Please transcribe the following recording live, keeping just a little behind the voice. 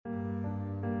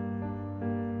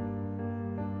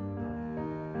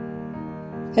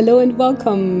Hello and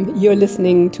welcome. You're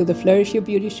listening to the Flourish Your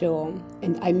Beauty Show,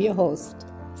 and I'm your host,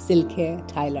 Silke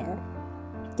Tyler.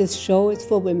 This show is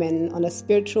for women on a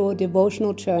spiritual,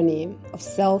 devotional journey of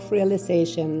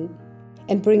self-realization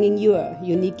and bringing your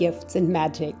unique gifts and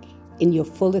magic in your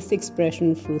fullest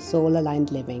expression through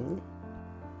soul-aligned living.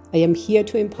 I am here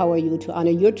to empower you to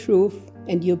honor your truth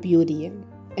and your beauty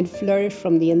and flourish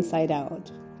from the inside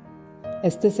out.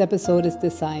 As this episode is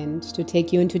designed to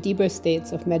take you into deeper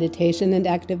states of meditation and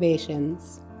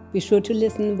activations, be sure to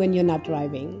listen when you're not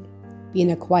driving. Be in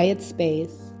a quiet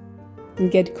space and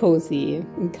get cozy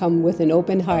and come with an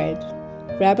open heart.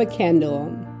 Grab a candle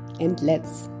and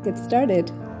let's get started.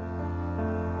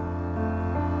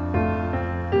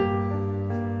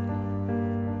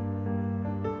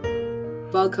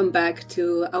 Welcome back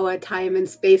to our time and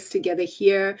space together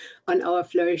here on our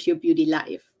Flourish Your Beauty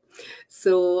Live.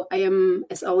 So I am,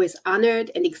 as always, honored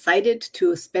and excited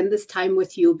to spend this time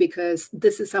with you because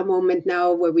this is our moment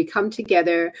now where we come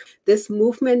together, this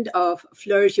movement of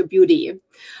Flourish Your Beauty,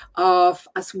 of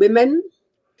us women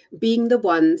being the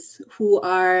ones who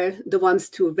are the ones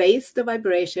to raise the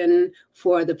vibration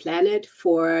for the planet,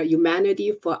 for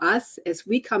humanity, for us, as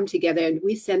we come together and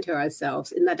we center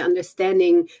ourselves in that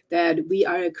understanding that we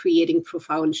are creating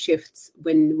profound shifts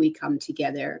when we come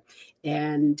together.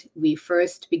 And we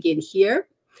first begin here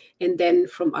and then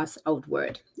from us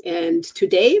outward. And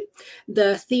today,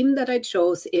 the theme that I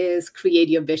chose is Create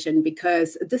Your Vision,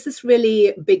 because this is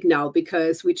really big now,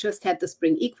 because we just had the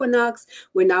spring equinox.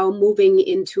 We're now moving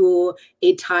into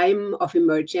a time of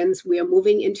emergence. We are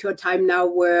moving into a time now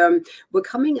where we're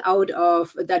coming out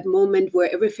of that moment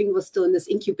where everything was still in this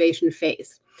incubation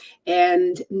phase.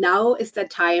 And now is that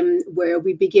time where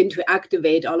we begin to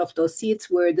activate all of those seeds,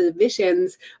 where the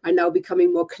visions are now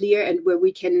becoming more clear and where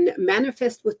we can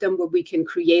manifest with them, where we can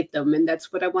create them. And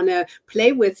that's what I want to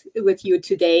play with you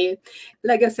today.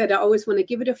 Like I said, I always want to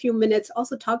give it a few minutes,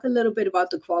 also talk a little bit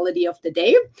about the quality of the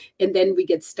day. And then we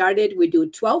get started. We do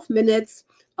 12 minutes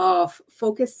of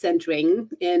focused centering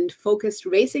and focused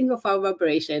raising of our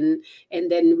vibration.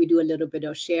 And then we do a little bit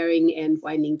of sharing and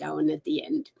winding down at the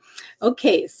end.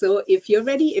 Okay, so if you're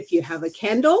ready, if you have a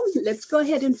candle, let's go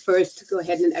ahead and first go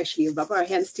ahead and actually rub our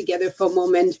hands together for a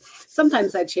moment.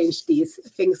 Sometimes I change these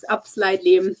things up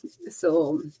slightly.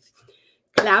 So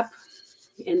clap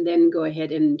and then go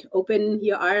ahead and open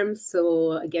your arms.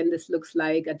 So again, this looks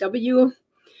like a W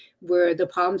where the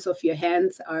palms of your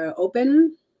hands are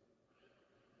open.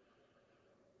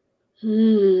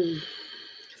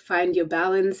 Find your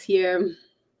balance here.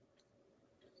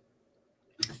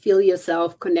 Feel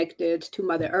yourself connected to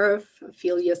Mother Earth.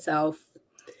 Feel yourself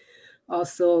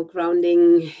also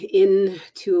grounding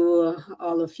into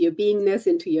all of your beingness,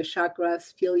 into your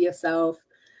chakras. Feel yourself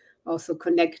also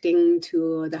connecting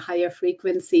to the higher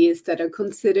frequencies that are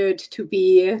considered to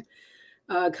be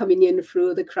coming in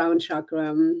through the crown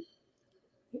chakra.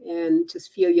 And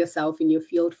just feel yourself in your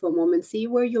field for a moment. See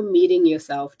where you're meeting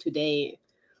yourself today.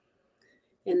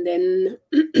 And then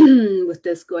with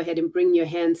this, go ahead and bring your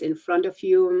hands in front of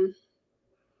you.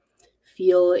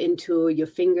 Feel into your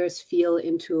fingers, feel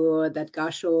into that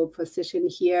gasho position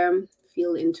here.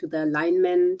 Feel into the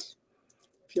alignment.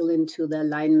 Feel into the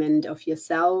alignment of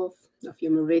yourself, of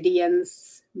your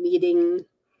meridians, meeting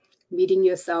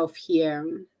yourself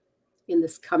here in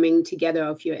this coming together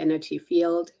of your energy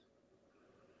field.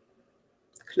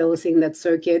 Closing that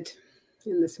circuit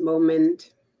in this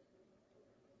moment.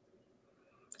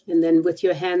 And then with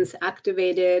your hands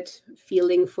activated,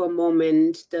 feeling for a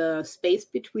moment the space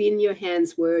between your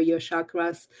hands where your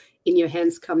chakras in your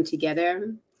hands come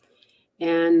together.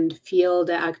 And feel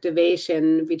the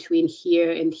activation between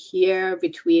here and here,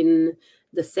 between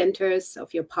the centers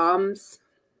of your palms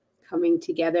coming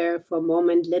together for a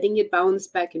moment, letting it bounce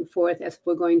back and forth as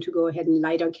we're going to go ahead and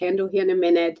light our candle here in a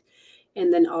minute.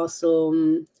 And then also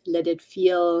let it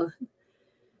feel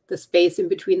the space in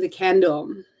between the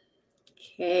candle.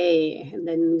 Okay, and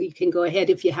then you can go ahead,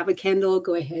 if you have a candle,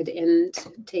 go ahead and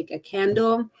take a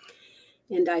candle.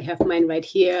 And I have mine right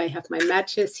here. I have my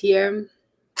matches here.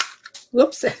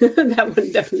 Whoops, that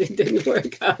one definitely didn't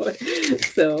work out.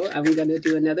 So I'm going to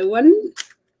do another one.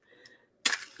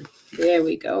 There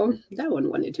we go. That one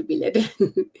wanted to be lit.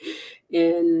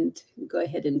 And go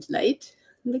ahead and light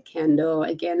the candle.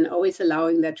 Again, always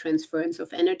allowing that transference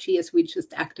of energy as we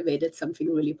just activated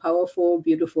something really powerful,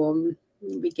 beautiful.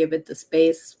 We give it the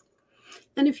space.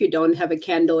 And if you don't have a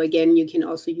candle, again, you can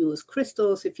also use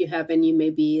crystals if you have any,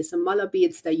 maybe some mala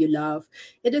beads that you love.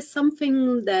 It is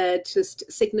something that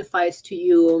just signifies to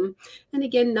you. And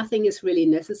again, nothing is really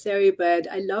necessary,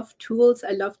 but I love tools.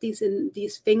 I love these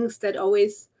things that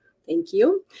always Thank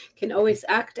you. Can always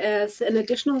act as an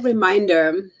additional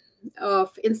reminder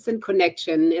of instant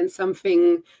connection and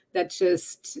something that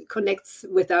just connects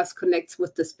with us, connects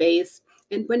with the space.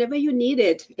 And whenever you need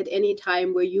it, at any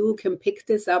time where you can pick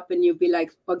this up and you'll be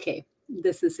like, okay,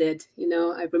 this is it.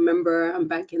 I remember I'm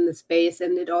back in the space,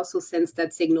 and it also sends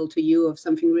that signal to you of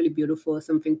something really beautiful,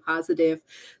 something positive,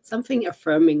 something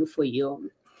affirming for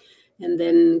you. And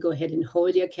then go ahead and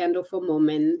hold your candle for a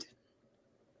moment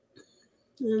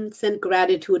and send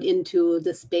gratitude into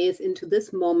the space, into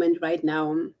this moment right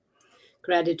now.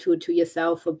 Gratitude to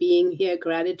yourself for being here,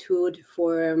 gratitude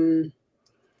for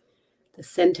the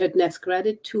centeredness,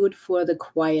 gratitude for the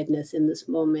quietness in this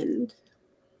moment.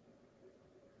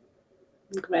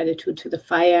 Gratitude to the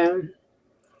fire.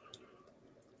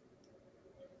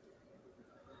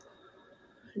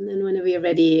 And then whenever you're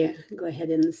ready, go ahead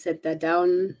and set that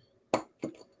down.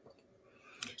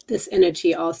 This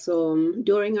energy also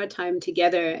during our time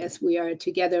together, as we are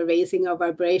together raising our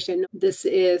vibration, this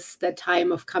is the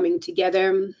time of coming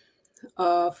together,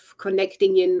 of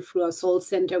connecting in through our soul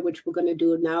center, which we're going to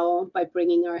do now by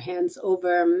bringing our hands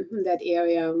over that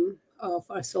area of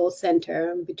our soul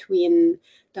center between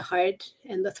the heart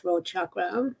and the throat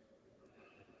chakra.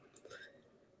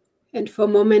 And for a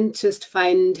moment, just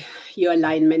find your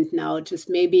alignment now. Just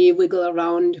maybe wiggle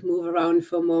around, move around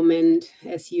for a moment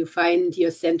as you find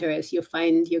your center, as you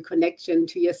find your connection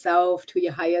to yourself, to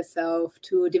your higher self,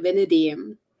 to divinity,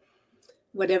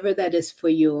 whatever that is for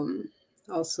you.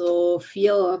 Also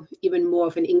feel even more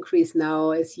of an increase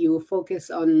now as you focus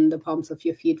on the palms of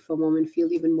your feet for a moment.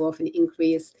 Feel even more of an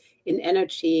increase in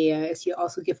energy as you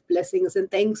also give blessings and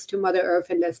thanks to Mother Earth,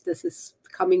 and as this is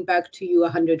coming back to you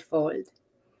 100-fold.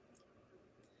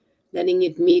 Letting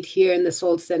it meet here in the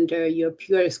soul center, your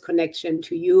purest connection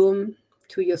to you,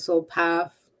 to your soul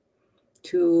path,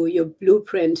 to your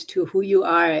blueprint, to who you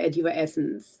are at your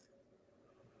essence.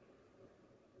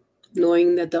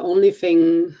 Knowing that the only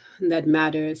thing that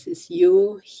matters is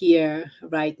you here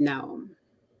right now.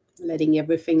 Letting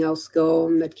everything else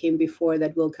go that came before,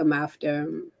 that will come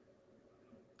after.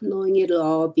 Knowing it'll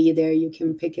all be there, you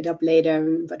can pick it up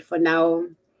later. But for now,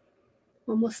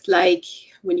 almost like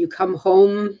when you come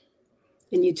home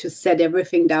and you just set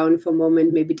everything down for a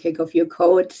moment, maybe take off your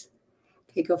coat,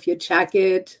 take off your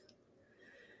jacket,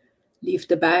 leave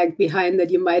the bag behind that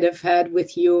you might have had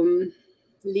with you.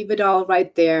 Leave it all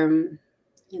right there, and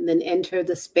then enter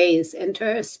the space.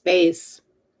 Enter a space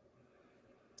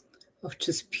of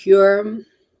just pure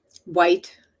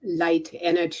white light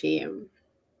energy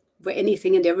where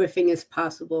anything and everything is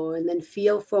possible. And then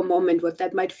feel for a moment what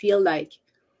that might feel like.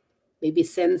 Maybe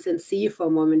sense and see for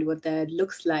a moment what that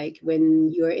looks like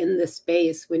when you're in the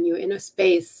space, when you're in a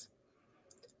space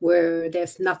where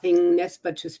there's nothingness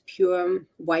but just pure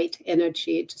white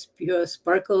energy, just pure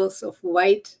sparkles of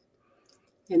white,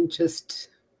 and just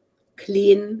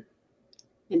clean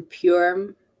and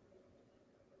pure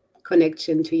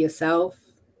connection to yourself.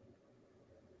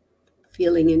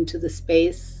 Feeling into the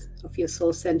space of your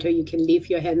soul center. You can leave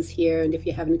your hands here, and if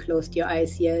you haven't closed your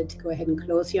eyes yet, go ahead and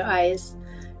close your eyes.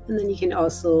 And then you can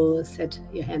also set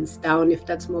your hands down if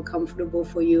that's more comfortable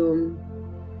for you.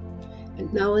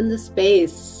 And now in the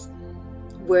space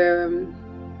where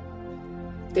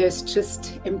there's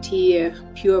just empty,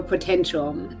 pure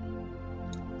potential,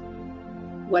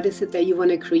 what is it that you want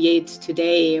to create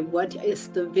today? What is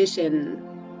the vision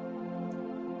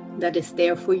that is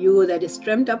there for you, that is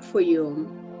dreamt up for you?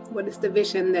 What is the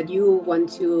vision that you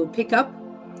want to pick up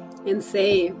and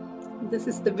say, this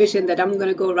is the vision that I'm going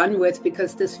to go run with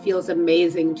because this feels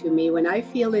amazing to me. When I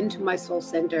feel into my soul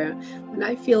center, when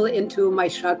I feel into my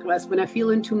chakras, when I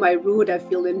feel into my root, I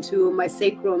feel into my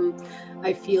sacrum,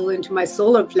 I feel into my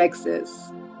solar plexus,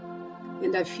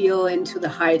 and I feel into the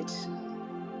heart.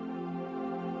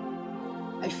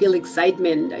 I feel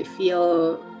excitement. I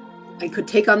feel I could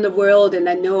take on the world, and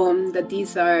I know that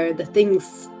these are the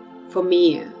things for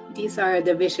me. These are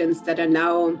the visions that are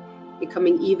now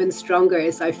becoming even stronger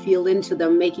as I feel into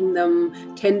them, making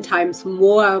them 10 times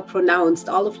more pronounced.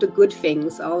 All of the good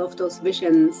things, all of those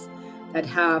visions that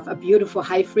have a beautiful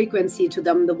high frequency to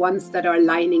them, the ones that are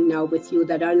aligning now with you,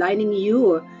 that are aligning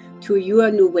you to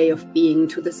your new way of being,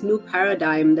 to this new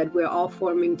paradigm that we're all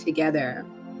forming together.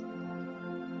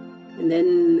 And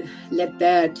then let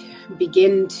that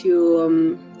begin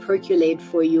to percolate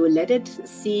for you. Let it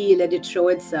see, let it show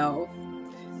itself.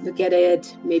 Look at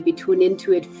it, maybe tune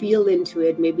into it, feel into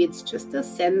it. Maybe it's just a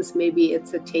sense, maybe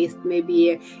it's a taste,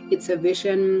 maybe it's a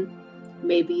vision,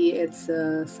 maybe it's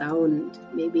a sound,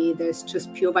 maybe there's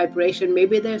just pure vibration,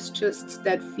 maybe there's just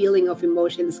that feeling of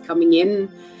emotions coming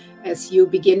in as you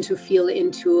begin to feel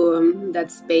into that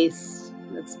space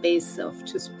that space of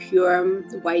just pure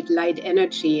white light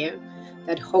energy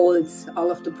that holds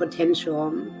all of the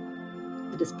potential.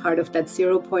 It is part of that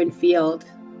 0-point field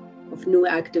of new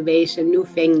activation, new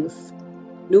things,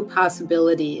 new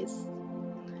possibilities.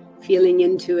 Feeling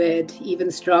into it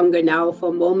even stronger now for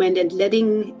a moment, and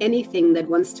letting anything that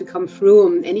wants to come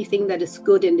through, anything that is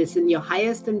good and is in your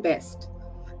highest and best,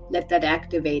 let that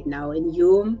activate now in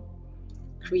you,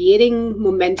 creating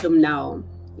momentum now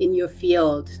in your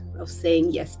field of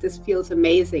saying, yes, this feels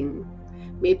amazing.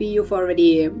 Maybe you've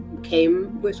already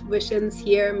came with visions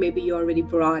here, maybe you already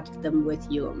brought them with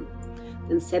you.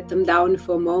 Then set them down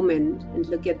for a moment and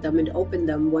look at them and open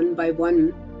them one by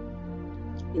one,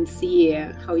 and see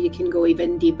how you can go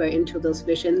even deeper into those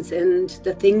visions and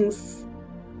the things,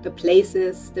 the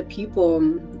places, the people,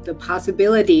 the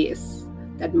possibilities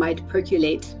that might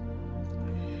percolate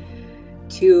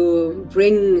to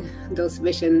bring those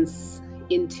visions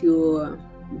into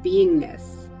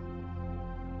beingness.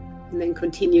 And then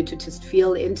continue to just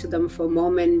feel into them for a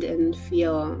moment and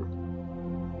feel,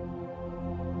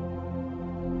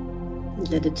 and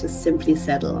let it just simply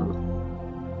settle.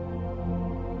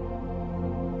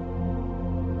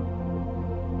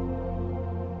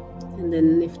 And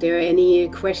then if there are any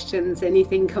questions,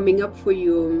 anything coming up for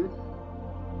you,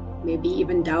 maybe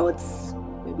even doubts,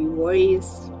 maybe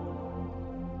worries,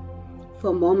 for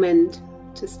a moment,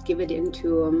 just give it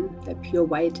into that pure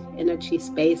white energy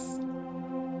space,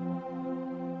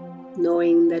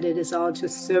 knowing that it is all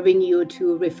just serving you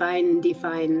to refine,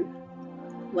 define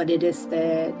what it is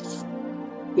that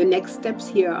your next steps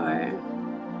here are.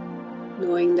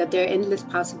 Knowing that there are endless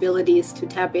possibilities to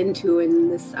tap into in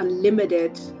this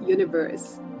unlimited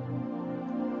universe.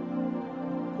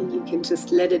 And you can just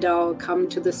let it all come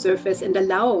to the surface and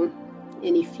allow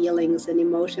any feelings and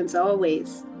emotions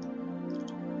always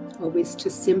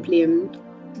just simply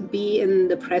be in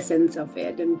the presence of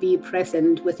it and be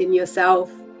present within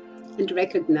yourself and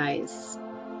recognize.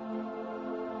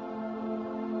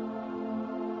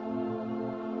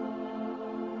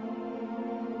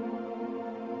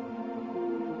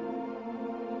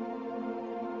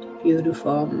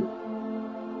 Beautiful.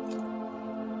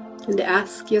 And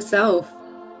ask yourself,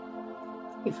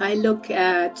 if I look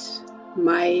at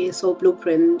my soul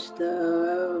blueprint,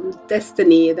 the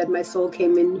destiny that my soul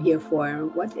came in here for,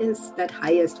 what is that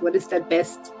highest? What is that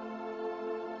best?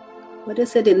 What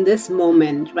is it in this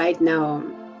moment, right now?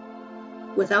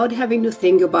 Without having to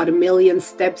think about a million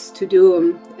steps to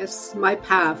do, as my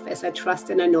path, as I trust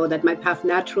and I know that my path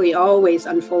naturally always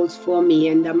unfolds for me,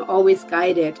 and I'm always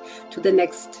guided to the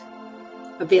next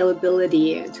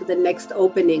availability, to the next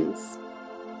openings.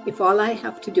 If all I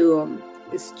have to do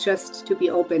is just to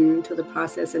be open to the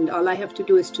process, and all I have to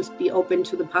do is just be open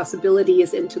to the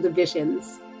possibilities and to the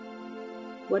visions,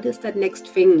 what is that next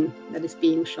thing that is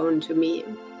being shown to me?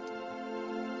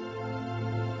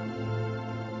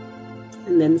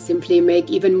 And then simply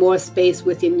make even more space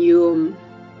within you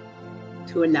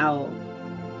to allow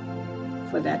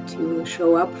for that to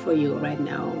show up for you right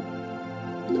now,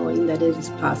 knowing that it is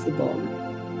possible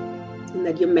and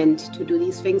that you're meant to do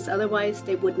these things, otherwise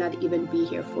they would not even be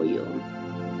here for you.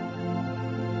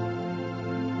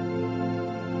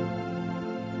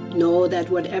 Know that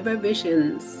whatever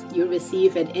visions you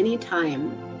receive at any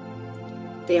time,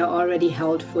 they are already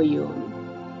held for you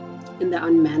in the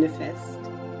unmanifest.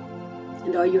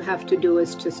 And all you have to do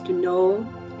is just to know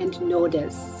and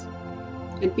notice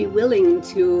and be willing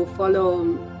to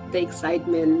follow the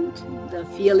excitement, the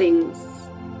feelings,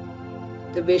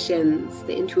 the visions,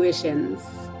 the intuitions,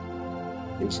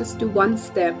 and just do one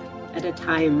step at a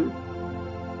time.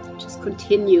 Just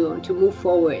continue to move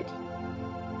forward,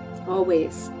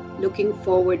 always looking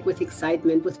forward with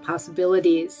excitement, with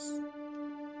possibilities,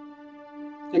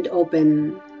 and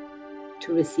open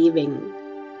to receiving.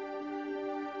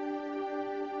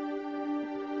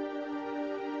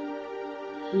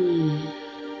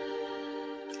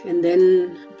 And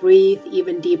then breathe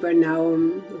even deeper now.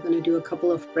 We're going to do a couple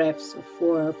of breaths of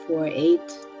 4, 4, 8.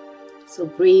 So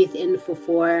breathe in for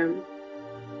 4.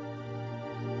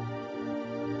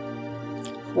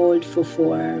 Hold for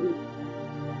 4.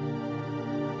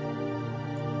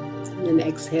 And then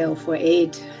exhale for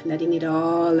 8, letting it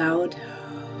all out.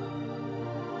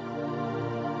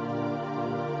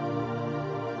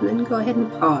 And then go ahead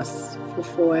and pause for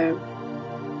 4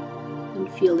 and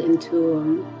feel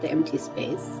into the empty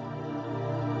space.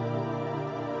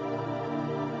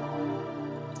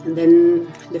 And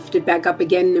then lift it back up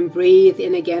again and breathe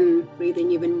in again, breathing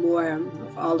even more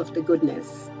of all of the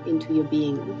goodness into your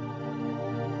being.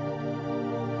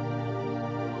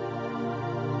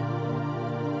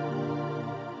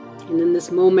 And in this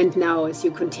moment now, as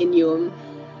you continue,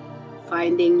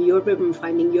 finding your rhythm,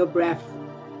 finding your breath,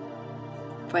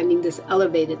 finding this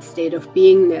elevated state of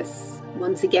beingness.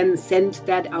 Once again, send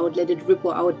that out, let it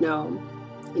ripple out now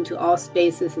into all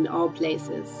spaces and all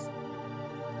places.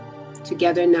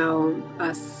 Together now,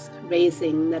 us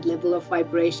raising that level of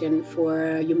vibration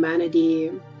for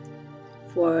humanity,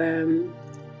 for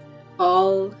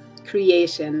all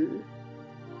creation,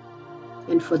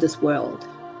 and for this world,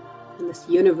 and this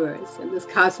universe, and this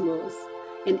cosmos,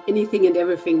 and anything and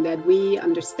everything that we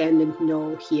understand and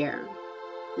know here,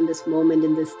 in this moment,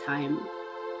 in this time.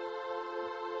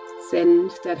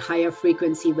 Send that higher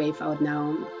frequency wave out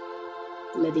now,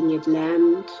 letting it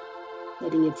land,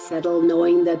 letting it settle,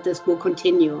 knowing that this will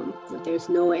continue, that there's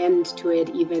no end to it,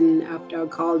 even after our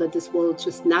call, that this will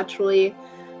just naturally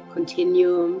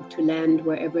continue to land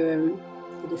wherever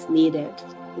it is needed,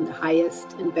 in the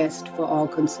highest and best for all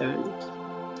concerned.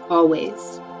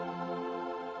 Always.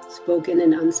 Spoken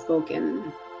and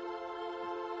unspoken.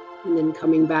 And then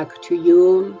coming back to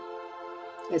you,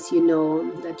 as you know,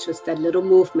 that just that little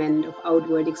movement of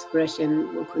outward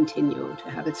expression will continue to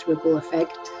have its ripple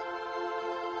effect.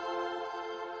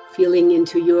 Feeling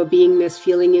into your beingness,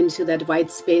 feeling into that white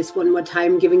space one more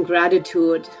time, giving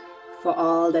gratitude for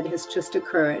all that has just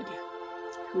occurred.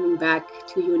 Coming back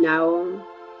to you now,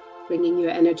 bringing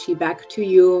your energy back to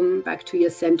you, back to your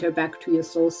center, back to your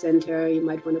soul center. You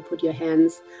might want to put your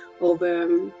hands over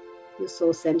your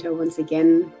soul center once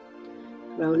again,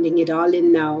 grounding it all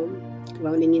in now,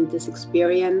 grounding in this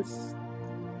experience,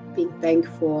 being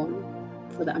thankful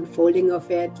for the unfolding of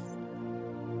it,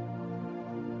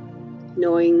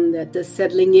 knowing that the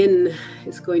settling in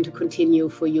is going to continue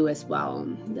for you as well,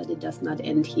 that it does not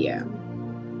end here.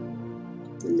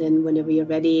 And then whenever you're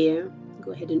ready,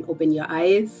 go ahead and open your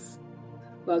eyes.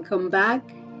 Welcome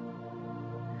back.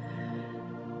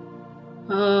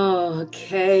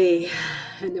 Okay,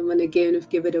 and I'm going to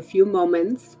give it a few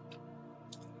moments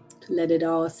to let it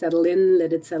all settle in,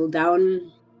 let it settle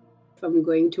down. I'm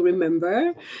going to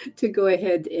remember to go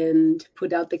ahead and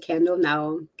put out the candle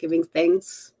now, giving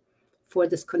thanks for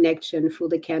this connection through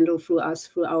the candle, through us,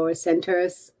 through our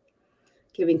centers,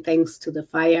 giving thanks to the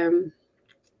fire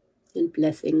and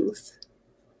blessings.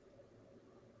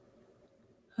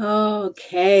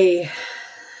 Okay,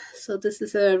 so this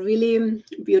is a really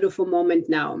beautiful moment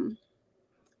now,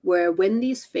 where when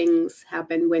these things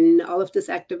happen, when all of this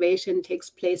activation takes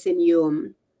place in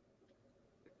you,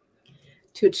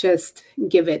 to just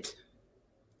give it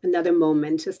another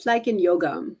moment, just like in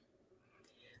yoga,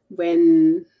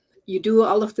 when you do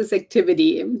all of this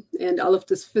activity and all of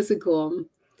this physical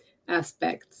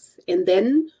aspects, and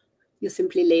then you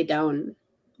simply lay down,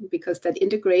 because that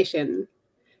integration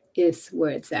is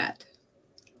where it's at.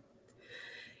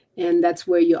 And that's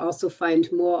where you also find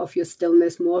more of your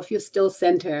stillness, more of your still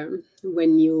center,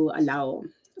 when you allow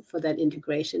for that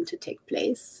integration to take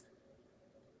place.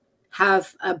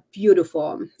 Have a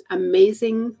beautiful,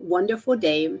 amazing, wonderful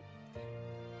day.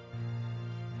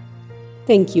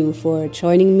 Thank you for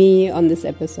joining me on this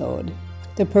episode.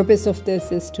 The purpose of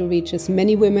this is to reach as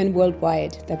many women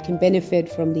worldwide that can benefit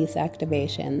from these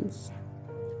activations.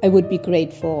 I would be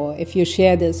grateful if you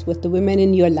share this with the women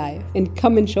in your life and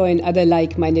come and join other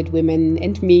like-minded women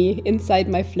and me inside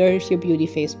my Flourish Your Beauty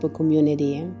Facebook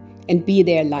community and be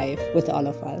there live with all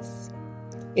of us.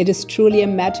 It is truly a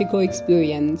magical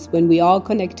experience when we all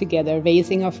connect together,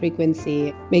 raising our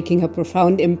frequency, making a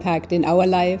profound impact in our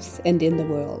lives and in the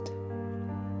world.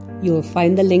 You will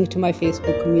find the link to my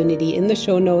Facebook community in the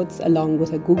show notes, along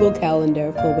with a Google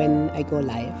Calendar for when I go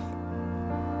live.